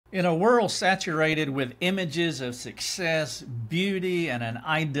In a world saturated with images of success, beauty, and an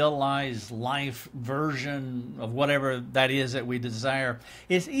idealized life version of whatever that is that we desire,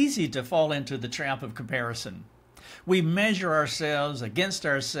 it's easy to fall into the trap of comparison. We measure ourselves against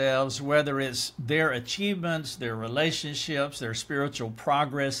ourselves, whether it's their achievements, their relationships, their spiritual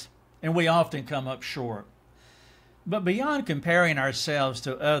progress, and we often come up short. But beyond comparing ourselves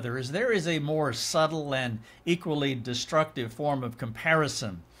to others, there is a more subtle and equally destructive form of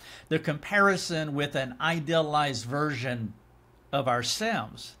comparison. The comparison with an idealized version of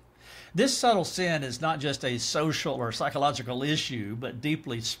ourselves. This subtle sin is not just a social or psychological issue, but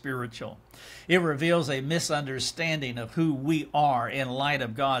deeply spiritual. It reveals a misunderstanding of who we are in light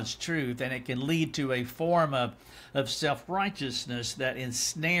of God's truth, and it can lead to a form of self-righteousness that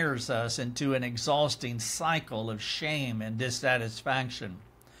ensnares us into an exhausting cycle of shame and dissatisfaction.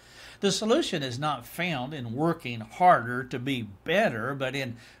 The solution is not found in working harder to be better, but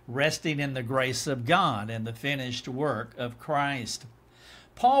in resting in the grace of God and the finished work of Christ.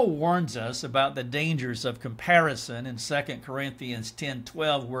 Paul warns us about the dangers of comparison in 2 Corinthians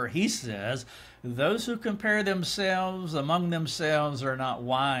 10:12, where he says, "Those who compare themselves among themselves are not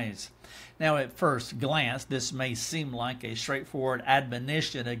wise." Now, at first glance, this may seem like a straightforward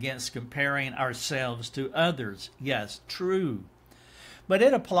admonition against comparing ourselves to others. Yes, true. But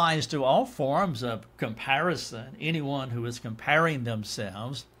it applies to all forms of comparison, anyone who is comparing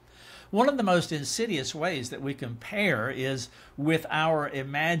themselves. One of the most insidious ways that we compare is with our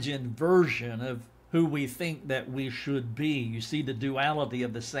imagined version of who we think that we should be. You see the duality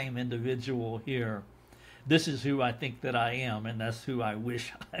of the same individual here. This is who I think that I am, and that's who I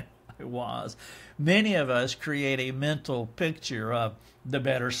wish I was. Many of us create a mental picture of the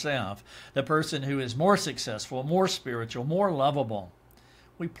better self, the person who is more successful, more spiritual, more lovable.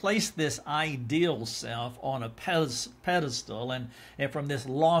 We place this ideal self on a pedestal, and from this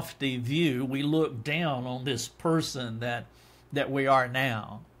lofty view, we look down on this person that we are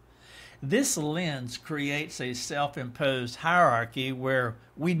now. This lens creates a self-imposed hierarchy where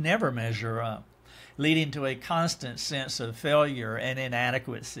we never measure up, leading to a constant sense of failure and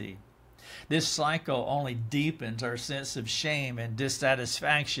inadequacy. This cycle only deepens our sense of shame and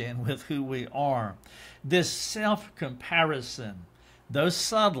dissatisfaction with who we are. This self-comparison, though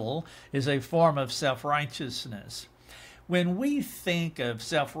subtle, is a form of self-righteousness. When we think of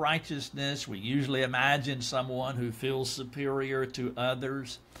self-righteousness, we usually imagine someone who feels superior to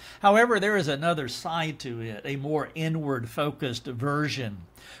others. However, there is another side to it, a more inward-focused version,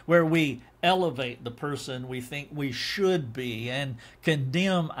 where we elevate the person we think we should be and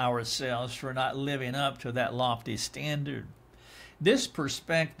condemn ourselves for not living up to that lofty standard. This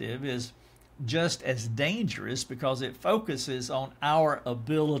perspective is just as dangerous because it focuses on our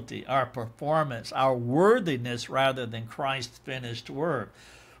ability, our performance, our worthiness rather than Christ's finished work.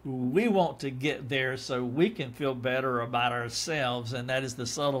 We want to get there so we can feel better about ourselves, and that is the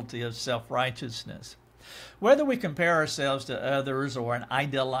subtlety of self-righteousness. Whether we compare ourselves to others or an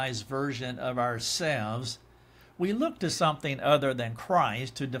idealized version of ourselves, we look to something other than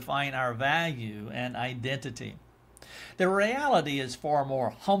Christ to define our value and identity. The reality is far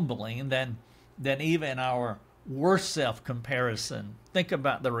more humbling than even our worst self-comparison. Think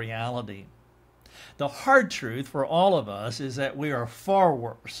about the reality. The hard truth for all of us is that we are far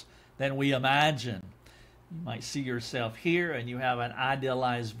worse than we imagine. You might see yourself here and you have an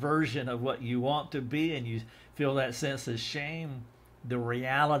idealized version of what you want to be and you feel that sense of shame. The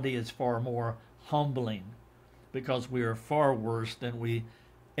reality is far more humbling because we are far worse than we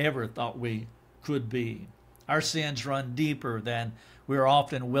ever thought we could be. Our sins run deeper than we're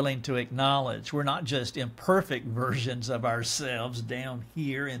often willing to acknowledge. We're not just imperfect versions of ourselves down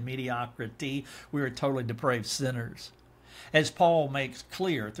here in mediocrity. We are totally depraved sinners. As Paul makes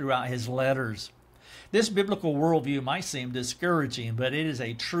clear throughout his letters, this biblical worldview might seem discouraging, but it is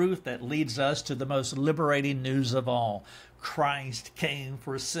a truth that leads us to the most liberating news of all. Christ came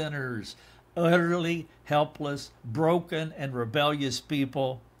for sinners, utterly helpless, broken, and rebellious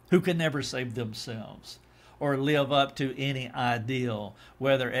people who can never save themselves or live up to any ideal,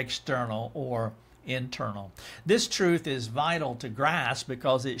 whether external or internal. This truth is vital to grasp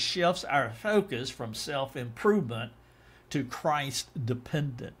because it shifts our focus from self-improvement to Christ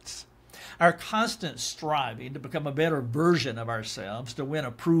dependence. Our constant striving to become a better version of ourselves, to win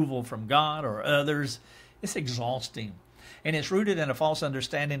approval from God or others, is exhausting, and it's rooted in a false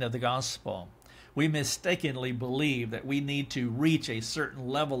understanding of the gospel. We mistakenly believe that we need to reach a certain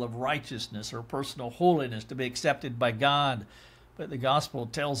level of righteousness or personal holiness to be accepted by God, but the gospel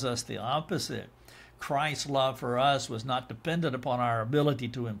tells us the opposite. Christ's love for us was not dependent upon our ability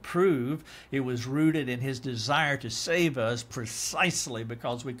to improve. It was rooted in his desire to save us precisely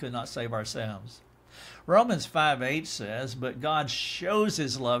because we could not save ourselves. Romans 5:8 says, "But God shows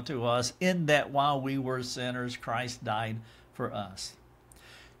his love to us in that while we were sinners, Christ died for us."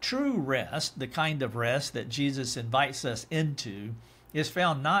 True rest, the kind of rest that Jesus invites us into, is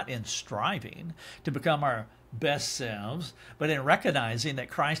found not in striving to become our best selves, but in recognizing that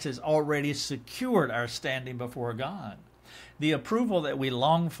Christ has already secured our standing before God. The approval that we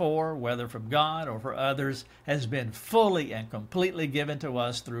long for, whether from God or for others, has been fully and completely given to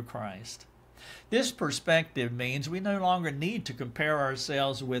us through Christ. This perspective means we no longer need to compare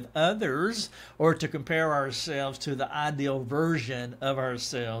ourselves with others or to compare ourselves to the ideal version of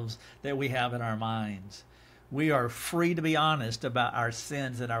ourselves that we have in our minds. We are free to be honest about our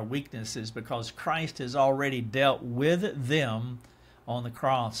sins and our weaknesses because Christ has already dealt with them on the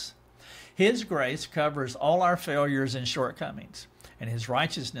cross. His grace covers all our failures and shortcomings, and his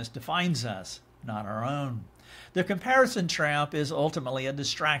righteousness defines us, not our own. The comparison trap is ultimately a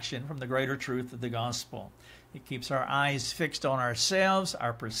distraction from the greater truth of the gospel. It keeps our eyes fixed on ourselves,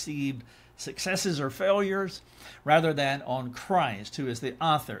 our perceived successes or failures, rather than on Christ, who is the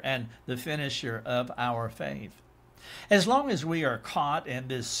author and the finisher of our faith. As long as we are caught in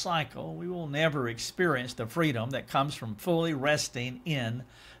this cycle, we will never experience the freedom that comes from fully resting in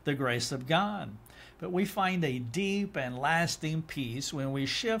the grace of God. But we find a deep and lasting peace when we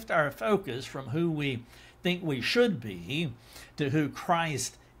shift our focus from who we think we should be to who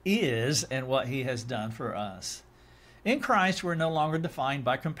Christ is and what he has done for us. In Christ, we're no longer defined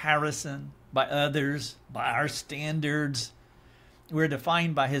by comparison, by others, by our standards. We're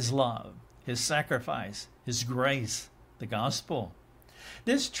defined by his love, his sacrifice, his grace, the gospel.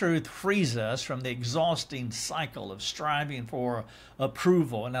 This truth frees us from the exhausting cycle of striving for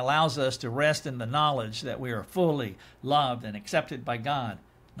approval and allows us to rest in the knowledge that we are fully loved and accepted by God,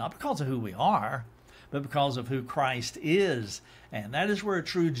 not because of who we are, but because of who Christ is. And that is where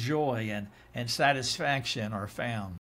true joy and satisfaction are found.